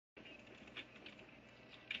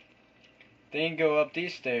Then go up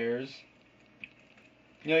these stairs.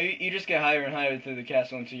 You know, you just get higher and higher through the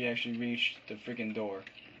castle until you actually reach the freaking door.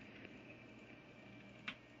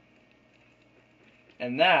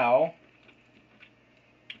 And now...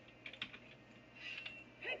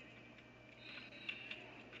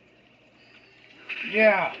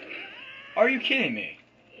 Yeah! Are you kidding me?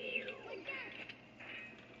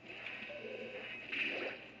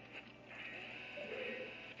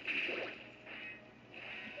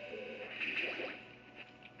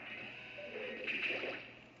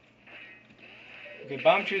 Okay,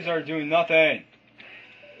 bomb trees are doing nothing.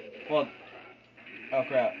 Well, oh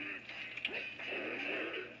crap.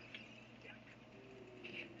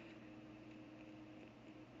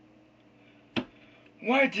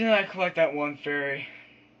 Why didn't I collect that one fairy?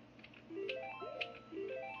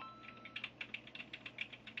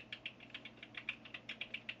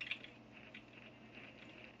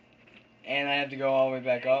 And I have to go all the way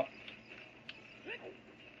back up.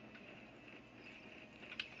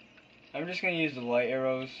 I'm just gonna use the light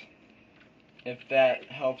arrows, if that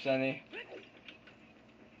helps any.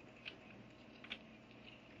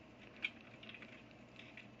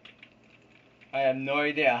 I have no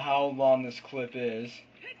idea how long this clip is.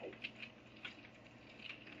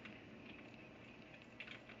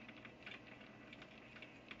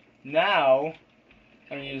 Now,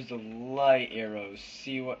 I'm gonna use the light arrows,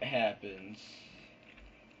 see what happens.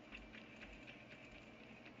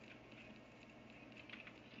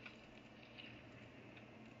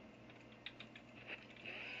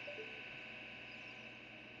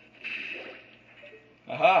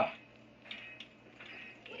 Aha!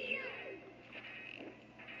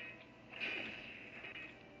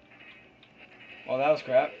 Well, that was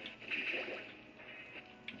crap.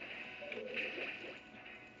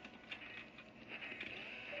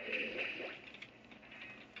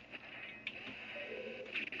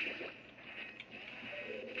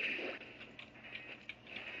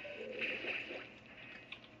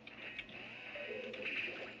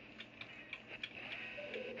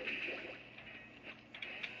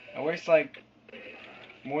 I waste like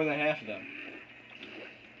more than half of them.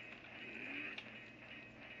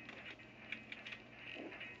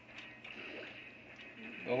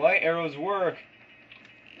 The light arrows work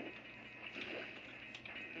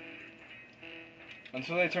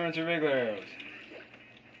until they turn into regular arrows.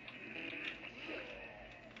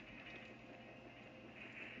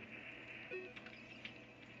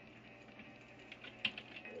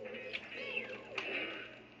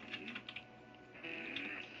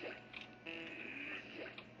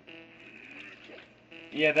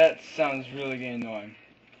 Yeah, that sounds really getting annoying.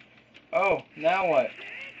 Oh, now what?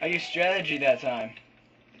 I used strategy that time.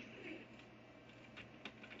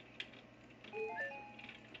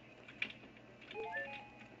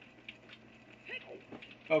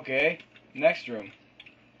 Okay, next room.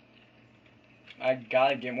 I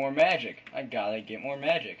gotta get more magic. I gotta get more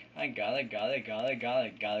magic. I gotta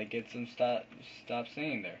get some stop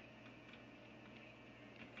singing there.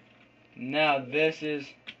 Now this is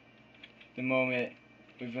the moment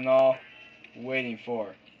we've been all waiting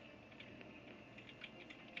for.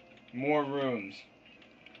 More rooms.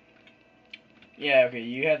 Yeah, okay,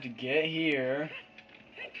 you have to get here.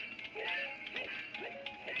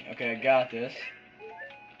 Okay, I got this.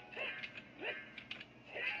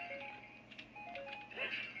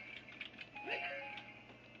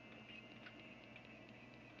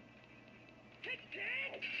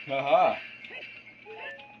 Haha.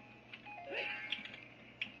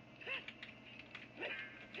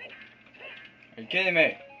 Are you kidding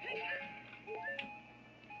me?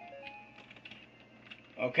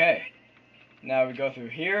 Okay. Now we go through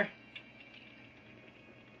here.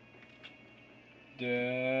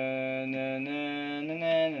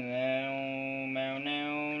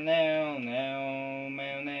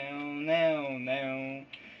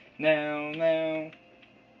 Now.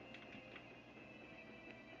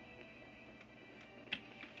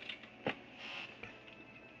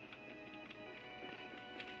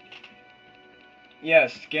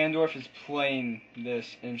 Yes, Gandorf is playing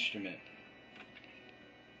this instrument.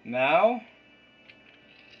 Now,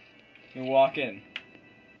 you walk in.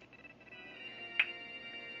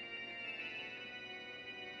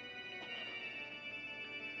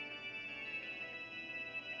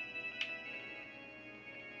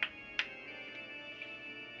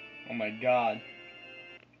 Oh my god.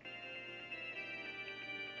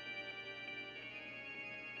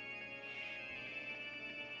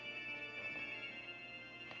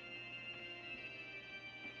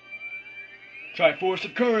 Try force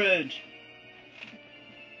of courage!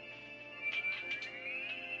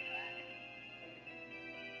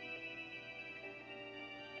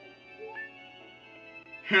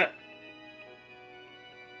 The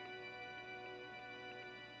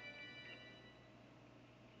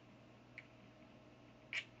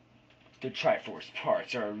Triforce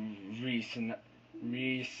parts are resonating.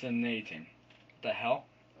 What the hell?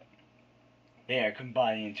 They are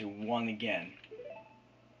combining into one again.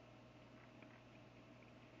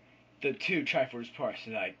 The two Triforce parts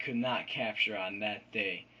that I could not capture on that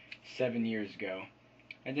day 7 years ago.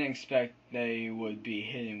 I didn't expect they would be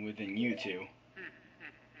hidden within you two.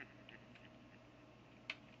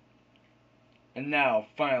 And now,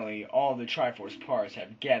 finally, all the Triforce parts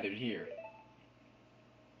have gathered here.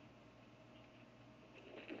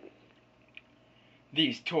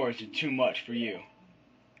 These toys are too much for you.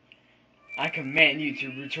 I command you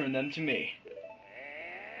to return them to me.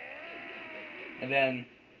 And then,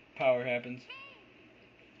 power happens.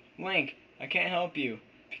 Link, I can't help you.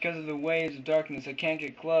 Because of the waves of darkness, I can't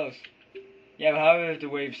get close. Yeah, but how if the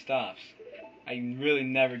wave stops? I really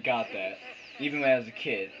never got that. Even when I was a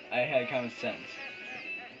kid, I had common sense.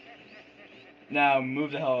 Now,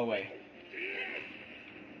 move the hell away.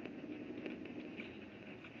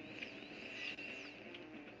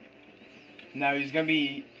 Now he's gonna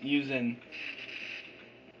be using...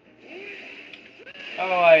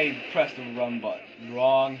 Oh, I pressed the wrong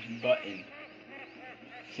button.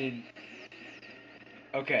 See...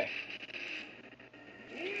 Okay.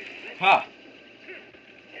 Ha!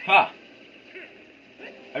 Ha!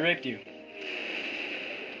 I raped you.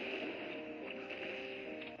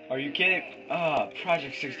 Are you kidding? Ah,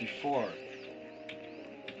 Project 64.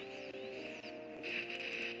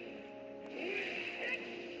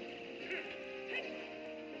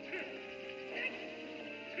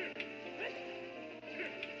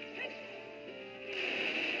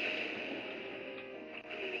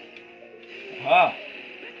 Ha!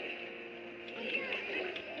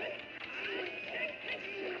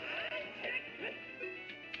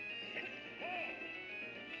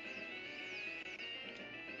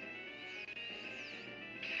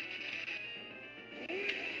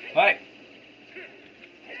 Hi.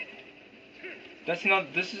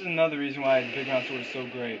 This is another reason why the Big Round Sword is so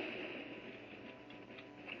great.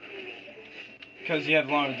 Because you have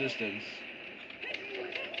longer distance.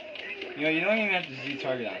 You know, you don't even have to Z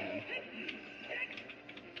target on him.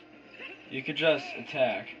 You could just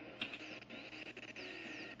attack.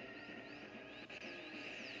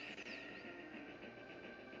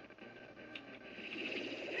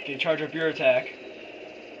 Okay, charge up your attack.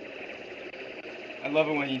 I love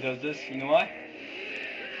it when he does this. You know why?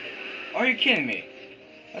 Are you kidding me?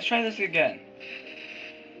 Let's try this again.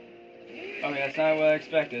 Okay, that's not what I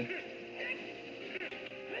expected.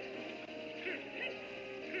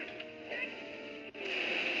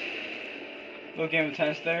 Little game of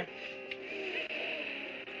tennis there.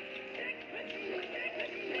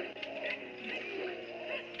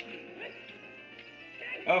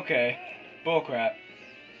 Okay, bullcrap.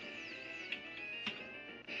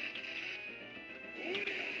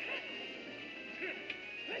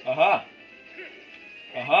 Aha!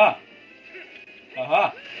 Aha!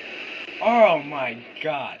 Aha! Oh my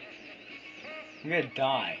god! I'm gonna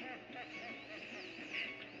die.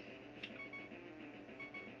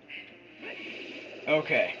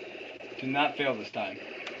 Okay. Do not fail this time.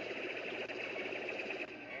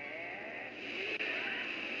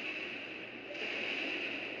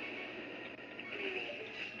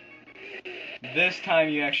 This time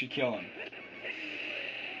you actually kill him.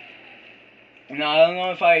 Now, I don't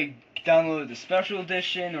know if I downloaded the special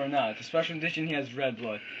edition or not. The special edition, he has red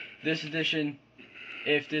blood. This edition,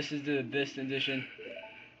 if this is this edition...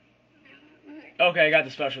 Okay, I got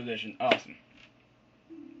the special edition. Awesome.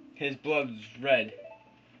 His blood is red.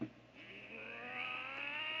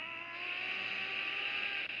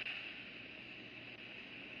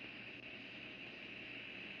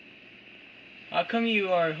 How come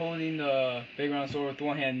you are holding the big round sword with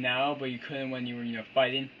one hand now, but you couldn't when you were,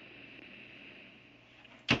 fighting?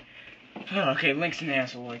 Okay, Link's an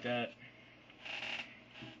asshole like that.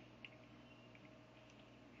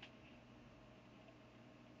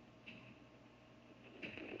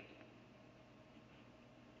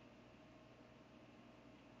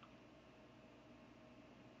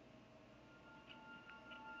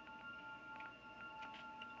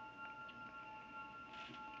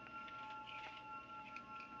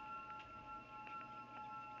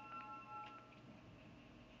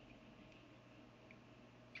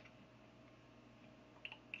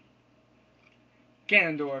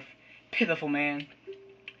 Ganondorf, pitiful man.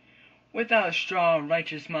 Without a strong,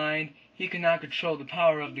 righteous mind, he could not control the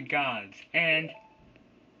power of the gods, and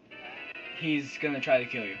he's gonna try to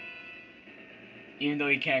kill you. Even though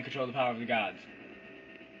he can't control the power of the gods.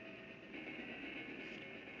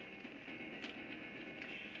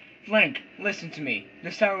 Link, listen to me.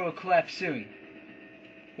 This tower will collapse soon.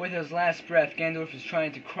 With his last breath, Ganondorf is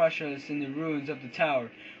trying to crush us in the ruins of the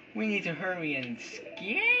tower. We need to hurry and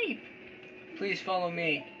escape. Please follow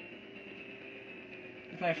me.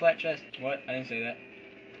 With my flat chest. What? I didn't say that.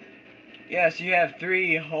 Yes, you have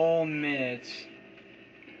 3 whole minutes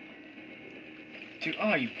to...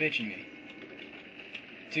 Oh, you bitching me.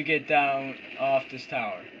 To get down off this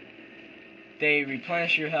tower. They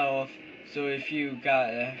replenish your health, so if you got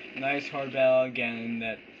a nice hard battle again,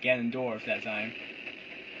 that Ganondorf that time,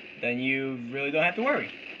 then you really don't have to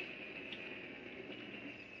worry.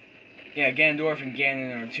 Yeah, Ganondorf and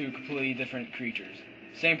Ganon are 2 completely different creatures.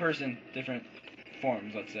 Same person, different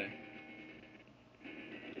forms, let's say.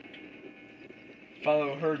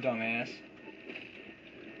 Follow her, dumbass.